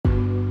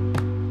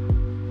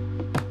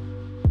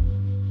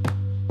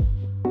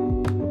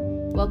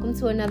welcome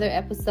to another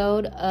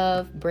episode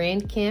of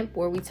Brand Camp,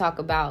 where we talk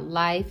about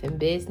life and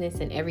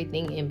business and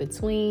everything in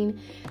between.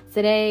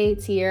 Today,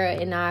 Tiara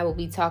and I will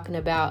be talking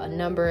about a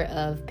number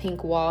of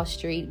Pink Wall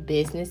Street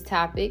business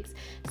topics.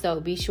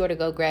 So be sure to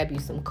go grab you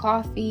some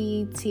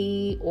coffee,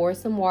 tea, or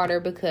some water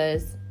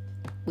because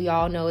we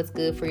all know it's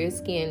good for your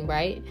skin,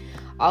 right?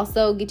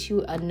 Also, get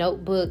you a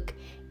notebook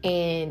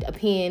and a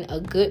pen,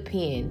 a good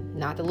pen,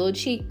 not the little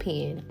cheap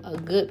pen, a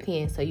good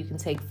pen so you can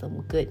take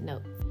some good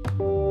notes.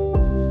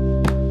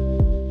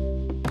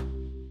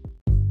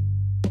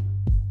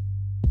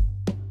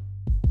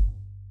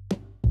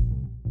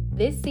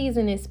 This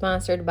season is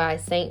sponsored by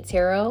St.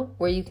 Tarot,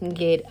 where you can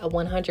get a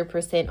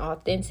 100%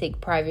 authentic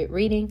private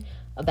reading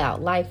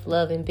about life,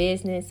 love, and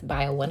business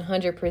by a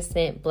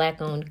 100%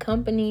 Black-owned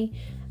company.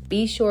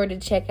 Be sure to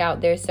check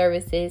out their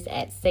services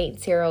at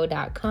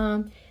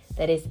sainttarot.com.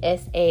 That is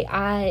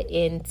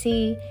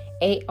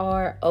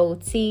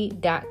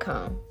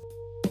SAINTAROT.com.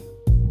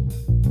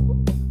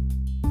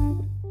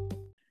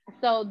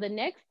 So the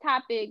next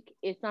topic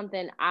is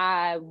something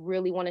I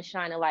really want to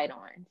shine a light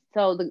on.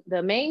 So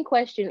the main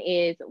question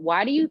is,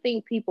 why do you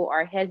think people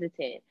are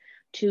hesitant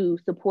to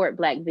support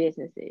Black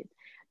businesses?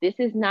 This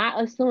is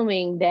not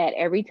assuming that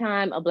every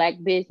time a Black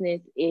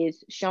business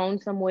is shown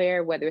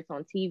somewhere, whether it's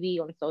on TV,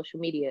 on social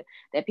media,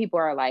 that people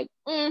are like,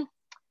 don't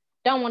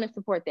want to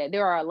support that.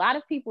 There are a lot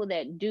of people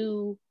that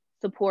do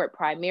support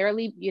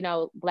primarily,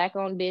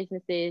 Black-owned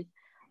businesses.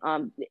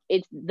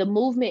 The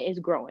movement is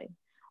growing,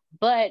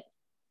 but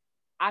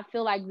I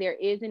feel like there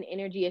is an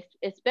energy,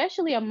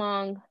 especially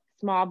among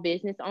small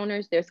business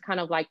owners. There's kind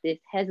of like this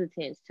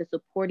hesitance to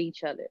support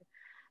each other.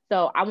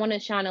 So I want to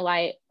shine a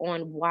light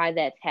on why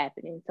that's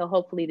happening. So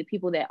hopefully the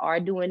people that are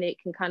doing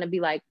it can kind of be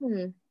like,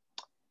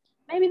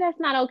 maybe that's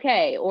not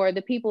okay. Or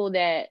the people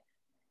that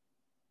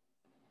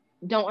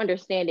don't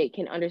understand it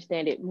can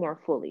understand it more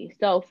fully.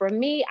 So for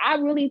me, I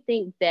really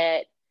think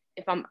that,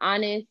 if I'm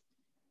honest,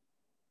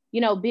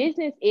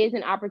 business is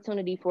an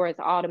opportunity for us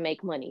all to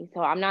make money.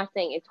 So I'm not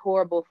saying it's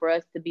horrible for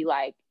us to be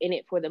like in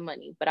it for the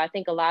money, but I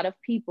think a lot of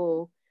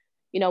people,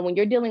 when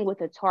you're dealing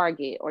with a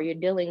Target or you're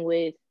dealing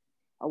with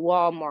a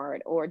Walmart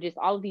or just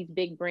all of these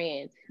big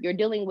brands, you're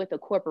dealing with a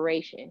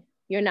corporation.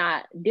 You're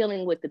not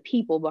dealing with the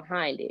people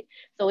behind it.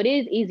 So it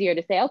is easier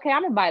to say, okay,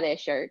 I'm gonna buy that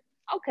shirt.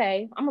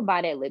 Okay, I'm gonna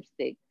buy that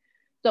lipstick.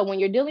 So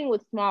when you're dealing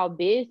with small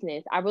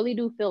business, I really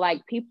do feel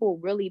like people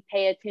really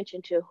pay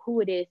attention to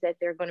who it is that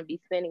they're going to be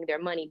spending their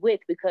money with,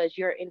 because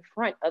you're in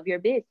front of your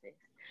business.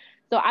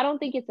 So I don't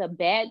think it's a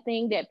bad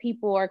thing that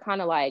people are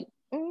kind of like,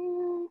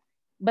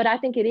 but I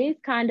think it is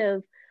kind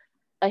of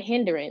a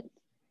hindrance,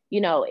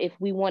 if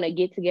we want to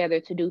get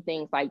together to do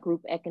things like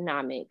group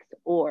economics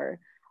or,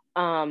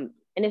 and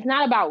it's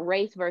not about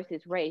race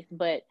versus race,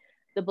 but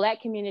the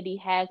Black community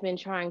has been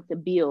trying to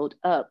build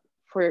up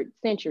for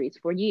centuries,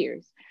 for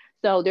years.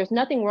 So there's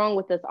nothing wrong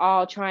with us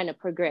all trying to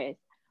progress.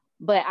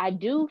 But I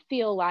do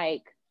feel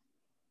like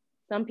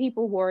some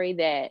people worry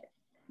that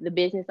the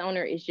business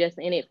owner is just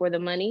in it for the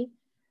money.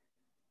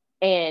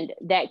 And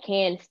that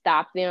can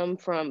stop them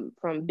from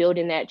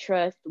building that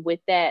trust with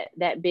that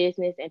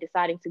business and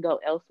deciding to go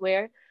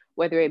elsewhere,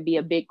 whether it be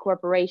a big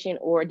corporation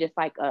or just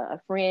like a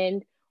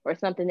friend or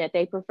something that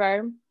they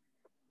prefer.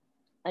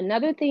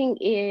 Another thing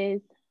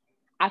is,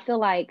 I feel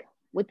like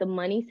with the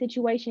money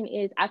situation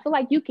is, I feel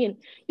like you can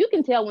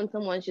tell when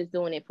someone's just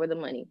doing it for the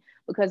money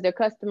because their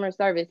customer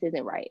service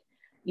isn't right.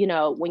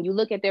 When you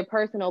look at their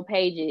personal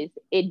pages,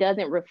 it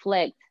doesn't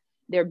reflect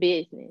their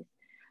business.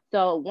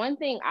 So one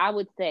thing I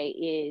would say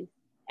is,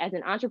 as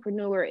an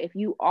entrepreneur, if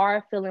you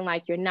are feeling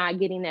like you're not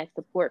getting that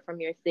support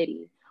from your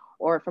city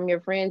or from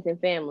your friends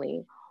and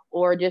family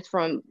or just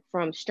from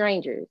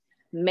strangers,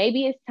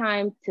 maybe it's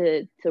time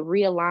to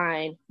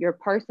realign your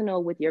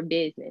personal with your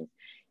business.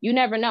 You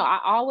never know. I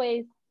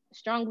always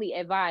strongly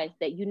advise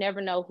that you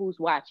never know who's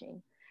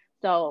watching.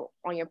 So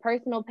on your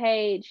personal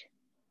page,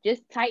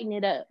 just tighten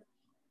it up,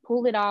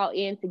 pull it all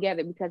in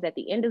together, because at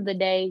the end of the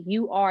day,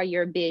 you are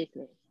your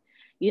business,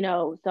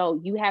 so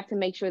you have to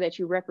make sure that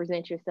you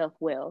represent yourself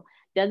well.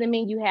 Doesn't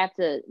mean you have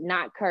to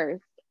not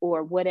curse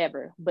or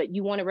whatever, but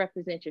you want to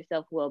represent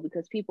yourself well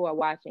because people are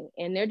watching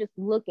and they're just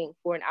looking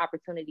for an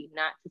opportunity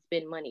not to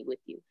spend money with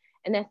you.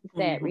 And that's the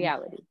sad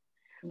reality.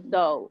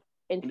 So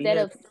instead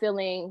of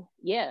feeling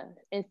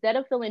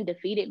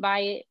defeated by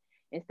it,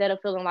 instead of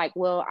feeling like,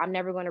 well, I'm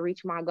never going to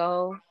reach my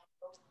goal,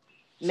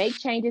 make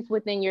changes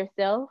within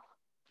yourself,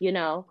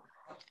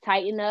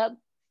 tighten up,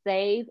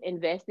 save,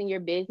 invest in your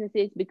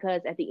businesses,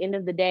 because at the end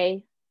of the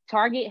day,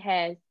 Target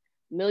has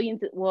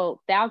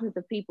thousands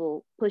of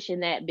people pushing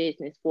that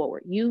business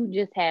forward. You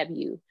just have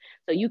you.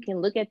 So you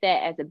can look at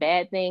that as a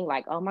bad thing,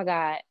 like, oh my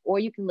God, or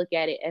you can look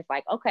at it as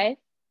like, okay,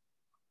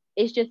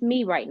 it's just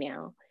me right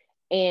now,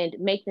 and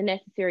make the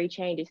necessary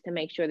changes to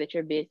make sure that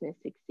your business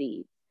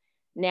succeeds.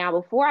 Now,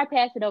 before I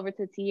pass it over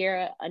to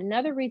Tiara,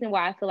 another reason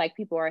why I feel like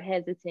people are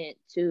hesitant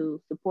to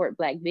support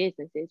Black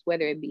businesses,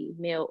 whether it be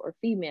male or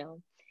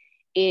female,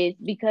 is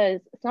because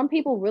some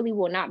people really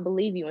will not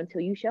believe you until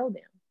you show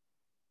them.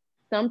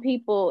 Some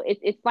people,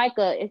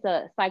 it's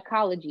a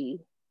psychology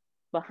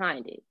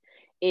behind it.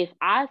 If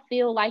I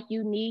feel like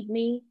you need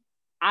me,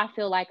 I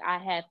feel like I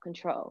have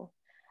control.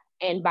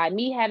 And by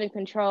me having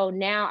control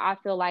now, I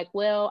feel like,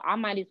 well, I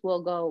might as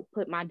well go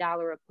put my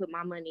dollar or put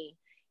my money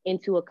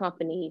into a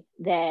company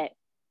that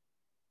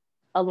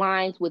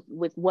aligns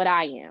with what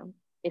I am,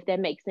 if that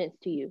makes sense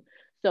to you.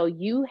 So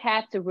you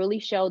have to really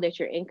show that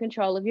you're in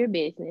control of your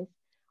business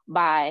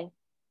by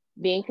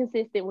being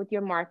consistent with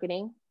your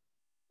marketing,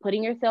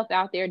 putting yourself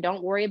out there.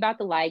 Don't worry about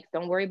the likes,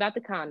 don't worry about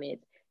the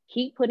comments.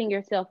 Keep putting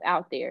yourself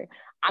out there.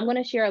 I'm going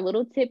to share a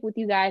little tip with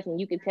you guys and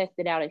you can test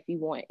it out if you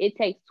want. It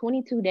takes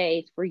 22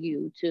 days for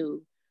you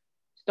to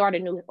start a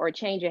new or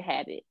change a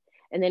habit.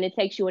 And then it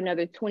takes you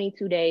another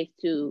 22 days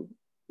to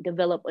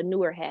develop a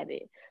newer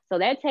habit. So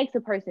that takes a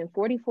person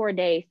 44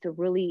 days to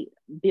really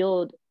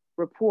build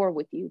rapport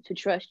with you, to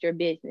trust your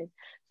business.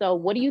 So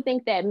what do you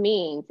think that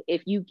means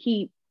if you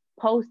keep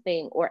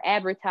posting or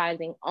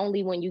advertising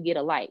only when you get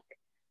a like?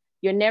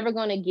 You're never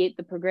going to get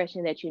the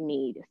progression that you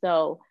need.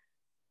 So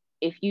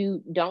if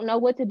you don't know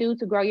what to do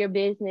to grow your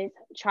business,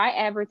 try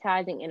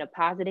advertising in a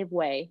positive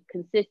way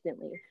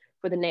consistently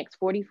for the next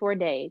 44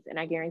 days. And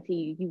I guarantee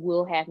you, you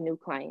will have new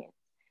clients.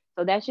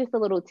 So that's just a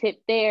little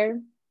tip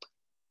there.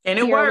 And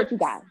it works. What you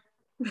got.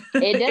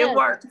 It does. It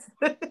works.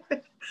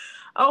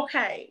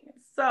 Okay.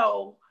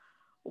 So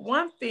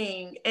one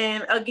thing,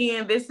 and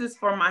again, this is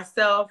for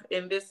myself,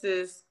 and this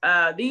is,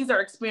 these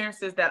are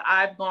experiences that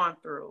I've gone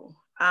through.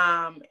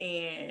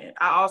 And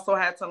I also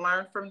had to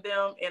learn from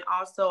them. And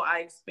also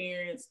I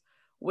experienced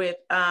with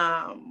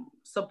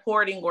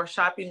supporting or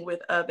shopping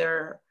with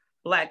other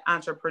Black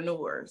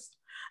entrepreneurs.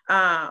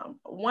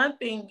 One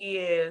thing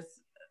is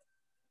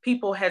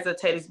people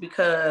hesitate is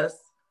because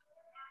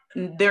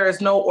there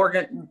is no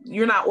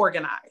you're not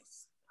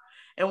organized.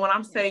 And when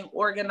I'm saying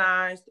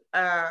organized,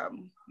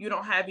 you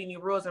don't have any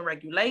rules and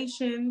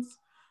regulations.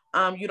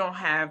 You don't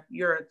have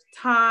your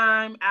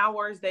time,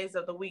 hours, days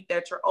of the week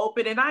that you're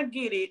open. And I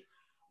get it.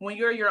 When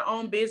you're your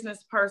own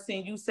business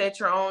person, you set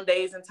your own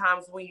days and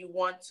times when you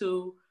want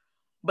to.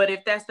 But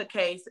if that's the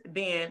case,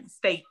 then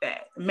state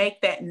that,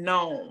 make that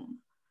known.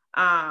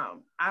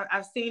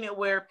 I've seen it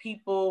where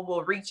people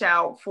will reach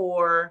out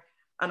for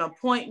an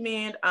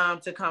appointment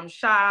to come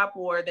shop,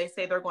 or they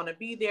say they're going to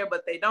be there,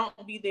 but they don't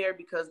be there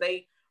because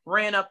they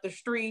ran up the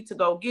street to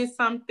go get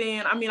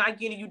something. I mean, I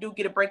get it. You do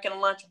get a break and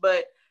lunch,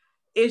 but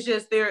it's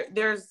just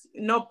there's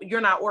no,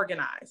 you're not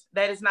organized.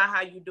 That is not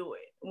how you do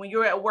it. When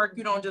you're at work,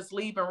 you don't just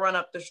leave and run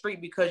up the street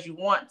because you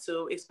want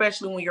to,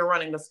 especially when you're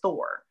running a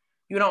store.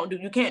 You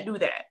can't do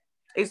that.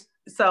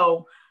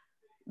 So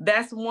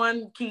that's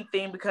one key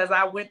thing, because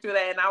I went through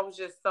that and I was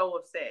just so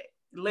upset,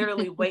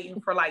 literally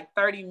waiting for like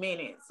 30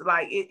 minutes.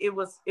 Like it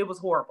was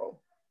horrible.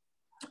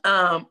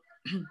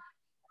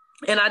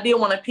 And I did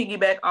want to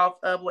piggyback off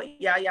of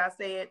what Yaya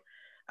said.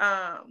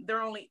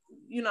 They're only,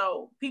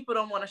 people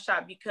don't want to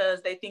shop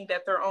because they think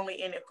that they're only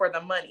in it for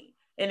the money.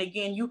 And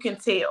again, you can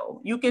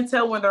tell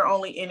when they're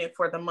only in it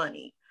for the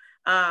money.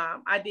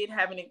 I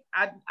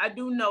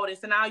do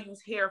notice, and I'll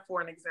use hair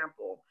for an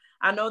example.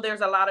 I know there's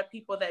a lot of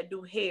people that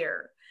do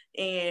hair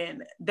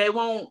and they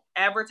won't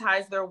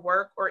advertise their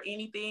work or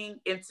anything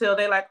until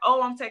they're like,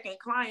 oh, I'm taking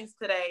clients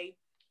today.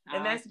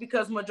 And that's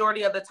because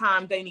majority of the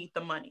time they need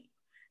the money.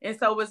 And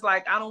so it's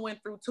like, I don't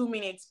went through too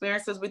many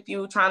experiences with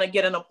you trying to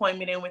get an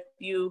appointment in with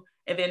you.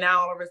 And then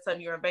now all of a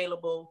sudden you're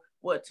available,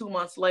 2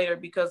 months later,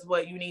 because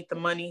you need the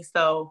money.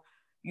 So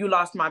you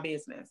lost my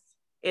business.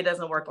 It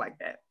doesn't work like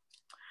that.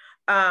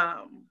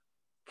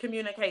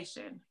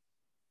 Communication.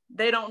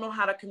 They don't know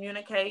how to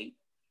communicate.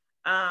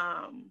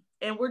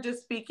 And we're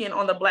just speaking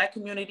on the Black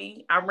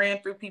community. I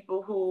ran through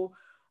people who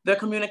their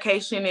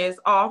communication is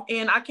off,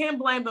 and I can't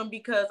blame them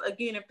because,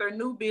 again, if they're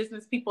new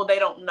business people, they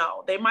don't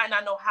know. They might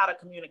not know how to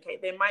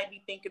communicate. They might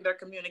be thinking they're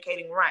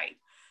communicating right.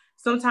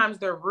 Sometimes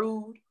they're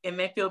rude and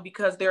they feel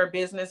because they're a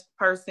business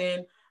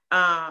person,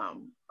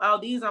 oh,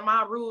 these are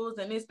my rules.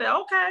 And it's that,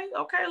 okay,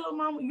 little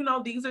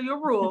mama, these are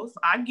your rules.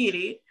 I get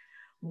it.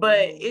 But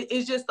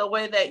it's just the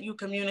way that you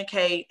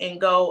communicate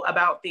and go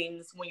about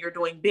things when you're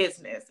doing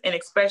business, and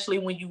especially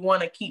when you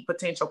want to keep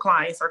potential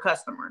clients or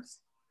customers.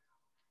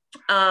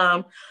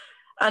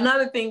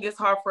 Another thing that's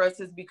hard for us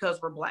is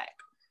because we're Black.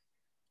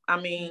 I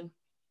mean,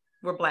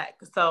 we're Black.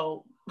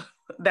 So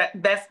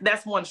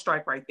that's one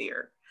strike right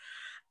there.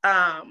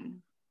 I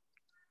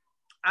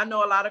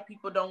know a lot of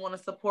people don't want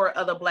to support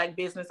other Black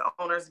business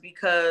owners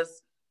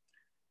because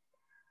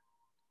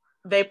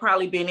they've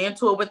probably been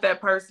into it with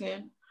that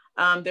person.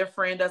 Their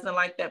friend doesn't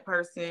like that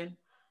person.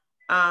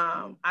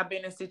 I've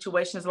been in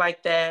situations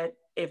like that.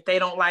 If they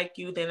don't like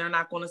you, then they're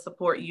not going to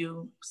support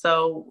you.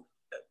 So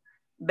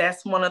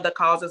that's one of the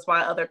causes why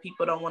other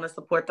people don't want to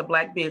support the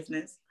Black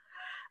business.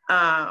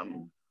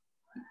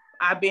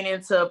 I've been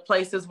into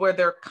places where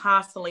they're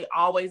constantly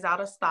always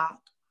out of stock.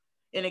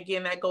 And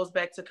again, that goes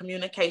back to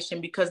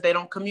communication, because they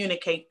don't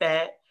communicate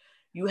that.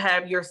 You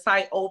have your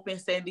site open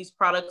saying these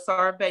products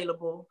are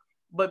available,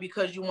 but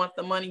because you want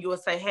the money, you will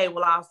say, hey,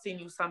 well, I'll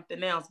send you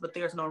something else, but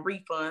there's no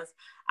refunds.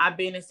 I've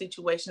been in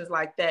situations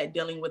like that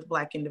dealing with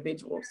Black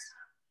individuals.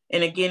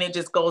 And again, it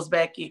just goes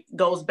back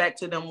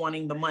to them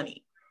wanting the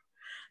money.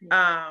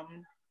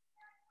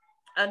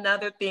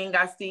 another thing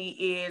I see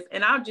is,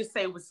 and I'll just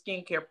say with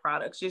skincare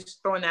products,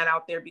 just throwing that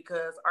out there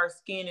because our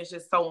skin is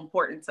just so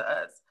important to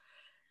us.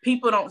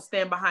 People don't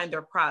stand behind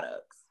their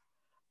products.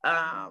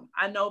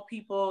 I know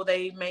people,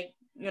 they make,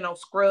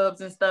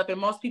 scrubs and stuff, and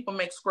most people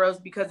make scrubs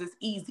because it's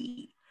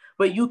easy.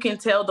 But you can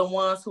tell the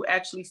ones who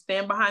actually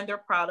stand behind their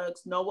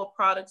products, know what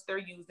products they're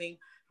using,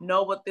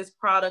 know what this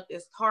product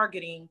is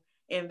targeting,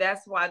 and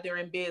that's why they're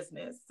in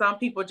business. Some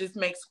people just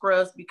make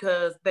scrubs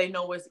because they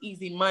know it's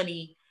easy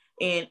money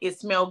and it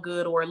smells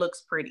good or it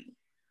looks pretty.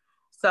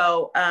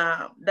 So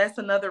that's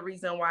another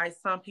reason why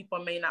some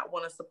people may not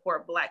want to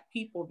support Black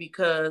people,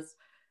 because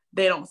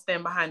they don't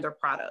stand behind their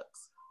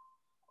products.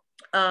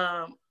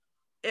 I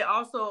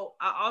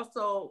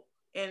also,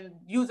 in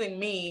using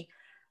me,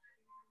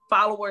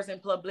 followers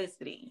and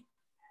publicity.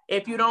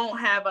 If you don't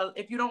have a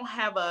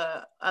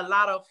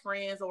lot of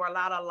friends or a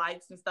lot of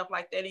likes and stuff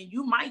like that, and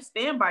you might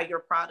stand by your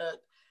product,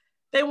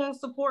 they won't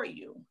support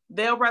you.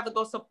 They'll rather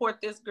go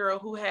support this girl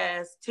who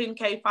has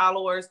 10K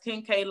followers,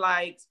 10K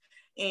likes,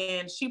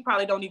 and she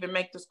probably don't even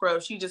make the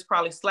scrub. She just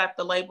probably slapped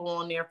the label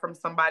on there from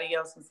somebody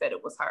else and said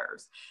it was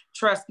hers.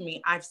 Trust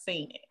me, I've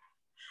seen it.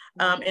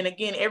 And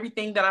again,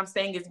 everything that I'm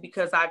saying is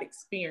because I've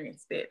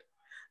experienced it.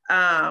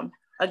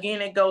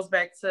 Again, it goes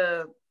back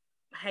to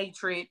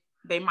hatred.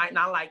 They might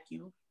not like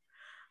you.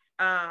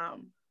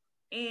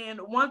 And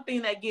one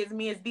thing that gets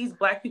me is these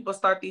Black people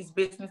start these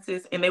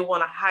businesses and they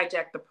want to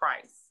hijack the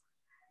price.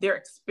 They're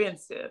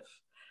expensive.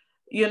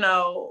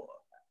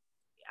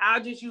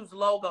 I'll just use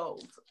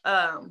logos,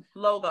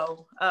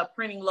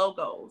 printing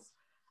logos.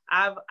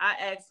 I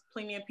asked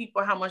plenty of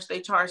people how much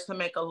they charge to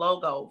make a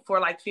logo. For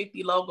like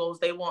 50 logos,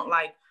 they want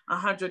like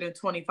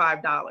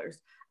 $125.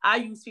 I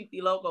use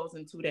 50 logos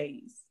in 2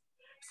 days.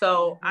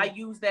 So I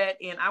use that,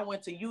 and I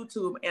went to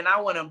YouTube and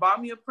I went and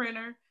bought me a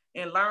printer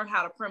and learned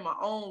how to print my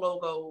own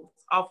logos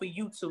off of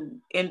YouTube.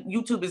 And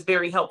YouTube is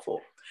very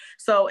helpful.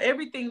 So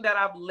everything that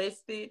I've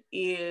listed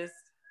is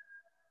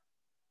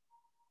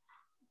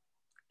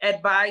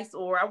advice,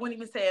 or I wouldn't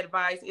even say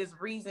advice, is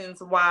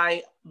reasons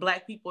why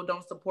Black people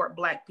don't support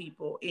Black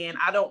people. And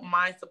I don't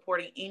mind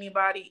supporting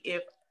anybody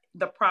if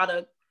the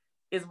product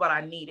is what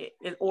I needed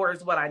or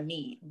is what I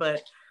need.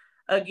 But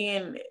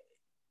again,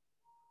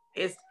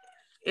 it's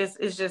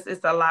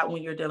a lot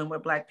when you're dealing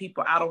with Black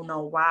people. I don't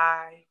know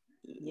why,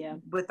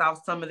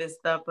 without some of this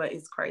stuff, but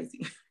it's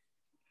crazy.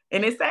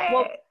 And it's sad.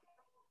 Well,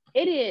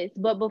 it is.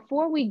 But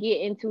before we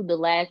get into the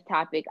last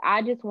topic,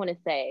 I just want to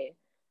say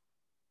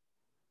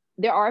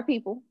there are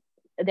people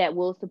that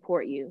will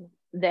support you,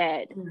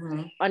 that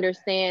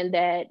understand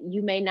that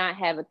you may not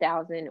have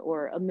 1,000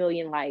 or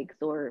 1,000,000 likes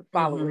or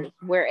followers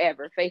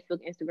wherever,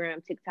 Facebook,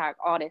 Instagram, TikTok,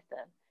 all that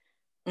stuff.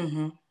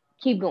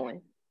 Keep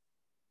going.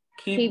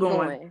 Keep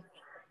going.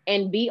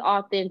 And be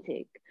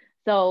authentic.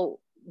 So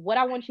what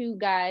I want you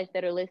guys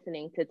that are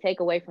listening to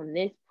take away from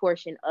this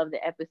portion of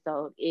the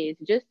episode is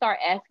just start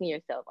asking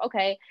yourself,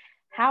 okay,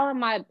 how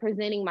am I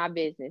presenting my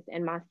business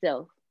and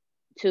myself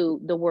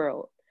to the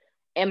world?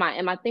 Am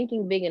I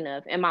thinking big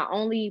enough? Am I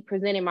only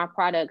presenting my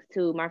products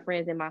to my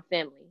friends and my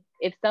family?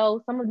 If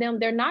so, some of them,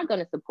 they're not going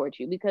to support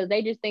you because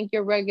they just think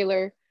you're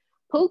regular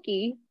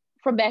Pookie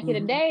from back in the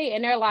day.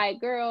 And they're like,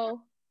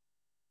 girl,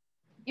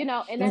 and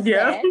that's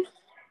sad.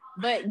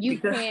 But you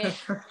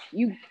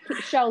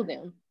show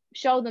them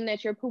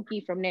that you're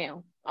Pookie from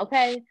now.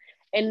 Okay.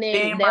 And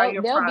then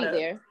they'll be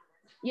there.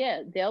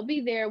 Yeah. They'll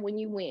be there when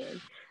you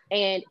win,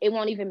 and it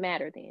won't even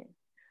matter then.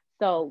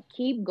 So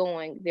keep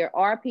going. There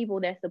are people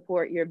that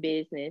support your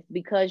business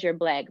because you're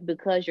Black,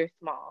 because you're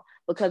small,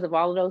 because of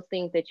all of those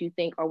things that you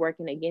think are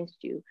working against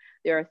you.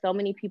 There are so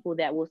many people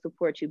that will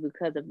support you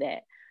because of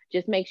that.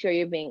 Just make sure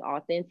you're being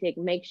authentic.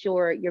 Make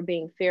sure you're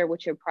being fair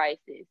with your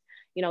prices.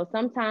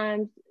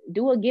 Sometimes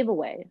do a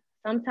giveaway.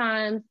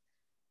 Sometimes,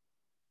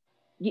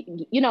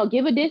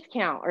 give a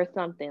discount or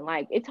something.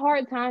 Like, it's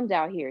hard times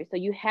out here. So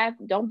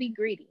don't be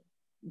greedy.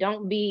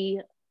 Don't be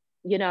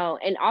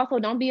and also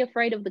don't be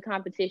afraid of the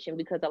competition,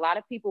 because a lot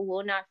of people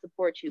will not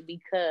support you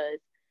because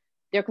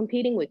they're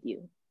competing with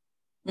you.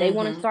 They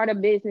want to start a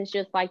business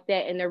just like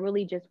that, and they're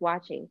really just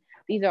watching.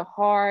 These are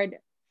hard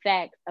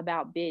facts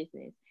about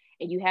business,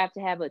 and you have to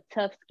have a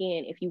tough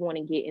skin if you want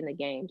to get in the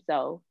game.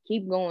 So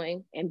keep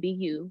going and be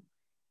you,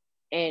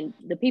 and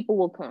the people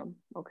will come.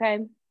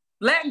 Okay.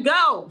 Let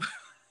go.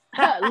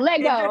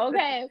 Let go.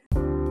 Okay.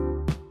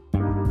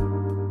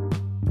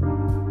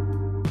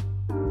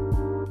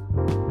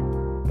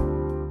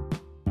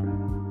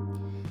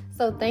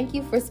 So thank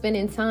you for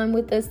spending time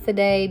with us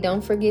today.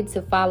 Don't forget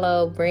to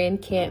follow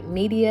Brand Camp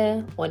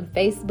Media on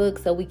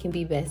Facebook so we can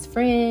be best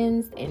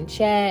friends and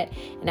chat,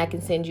 and I can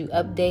send you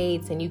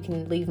updates and you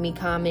can leave me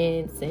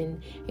comments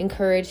and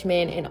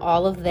encouragement and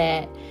all of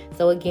that.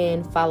 So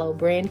again, follow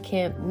Brand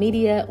Camp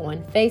Media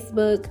on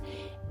Facebook.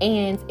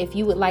 And if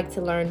you would like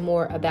to learn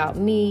more about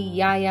me,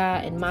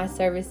 Yaya, and my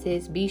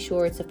services, be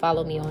sure to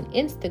follow me on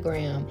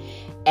Instagram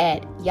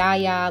at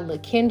Yaya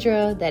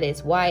Lakendra. That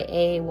is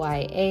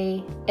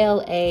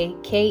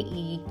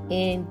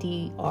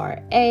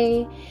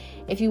YAYALAKENDRA.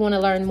 If you want to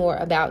learn more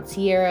about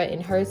Tiara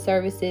and her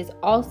services,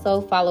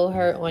 also follow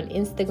her on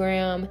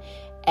Instagram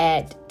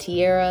at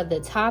Tiara the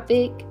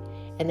Topic,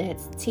 and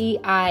that's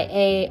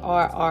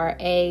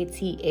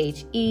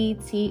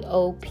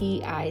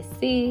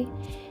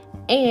TIARRATHETOPIC.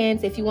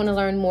 And if you want to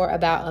learn more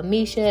about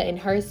Amisha and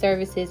her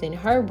services and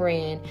her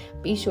brand,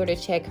 be sure to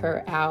check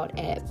her out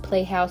at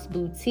Playhouse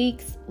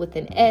Boutiques with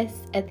an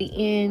S at the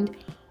end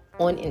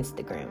on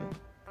Instagram.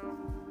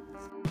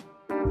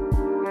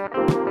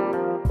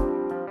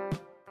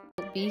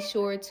 Be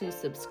sure to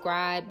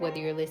subscribe, whether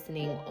you're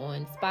listening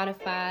on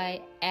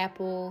Spotify,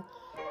 Apple,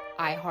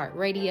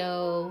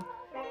 iHeartRadio,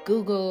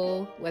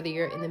 Google, whether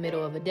you're in the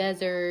middle of a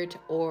desert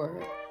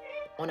or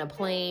on a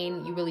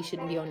plane. You really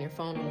shouldn't be on your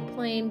phone on a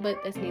plane,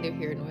 but that's neither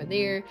here nor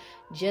there.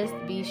 Just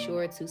be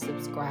sure to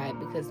subscribe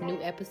because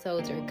new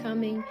episodes are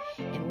coming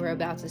and we're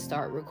about to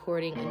start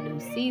recording a new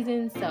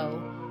season. So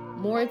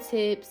more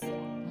tips,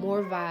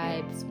 more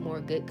vibes,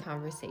 more good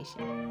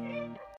conversation.